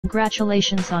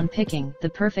Congratulations on picking the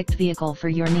perfect vehicle for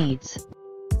your needs.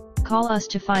 Call us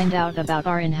to find out about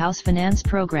our in-house finance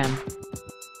program.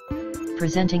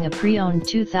 Presenting a pre-owned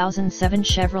 2007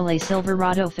 Chevrolet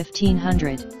Silverado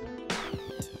 1500.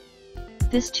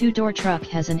 This two-door truck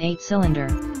has an 8-cylinder,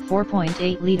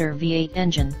 4.8-liter V8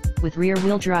 engine, with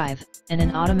rear-wheel drive, and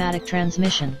an automatic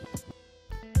transmission.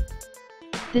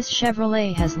 This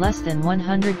Chevrolet has less than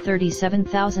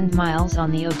 137,000 miles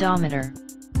on the odometer.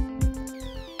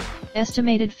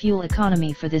 Estimated fuel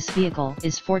economy for this vehicle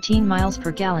is 14 miles per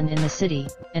gallon in the city,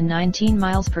 and 19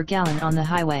 miles per gallon on the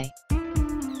highway.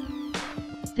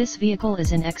 This vehicle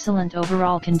is in excellent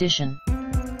overall condition.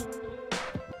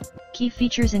 Key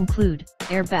features include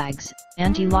airbags,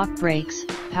 anti-lock brakes,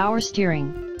 power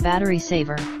steering, battery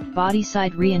saver, body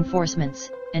side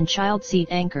reinforcements, and child seat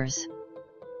anchors.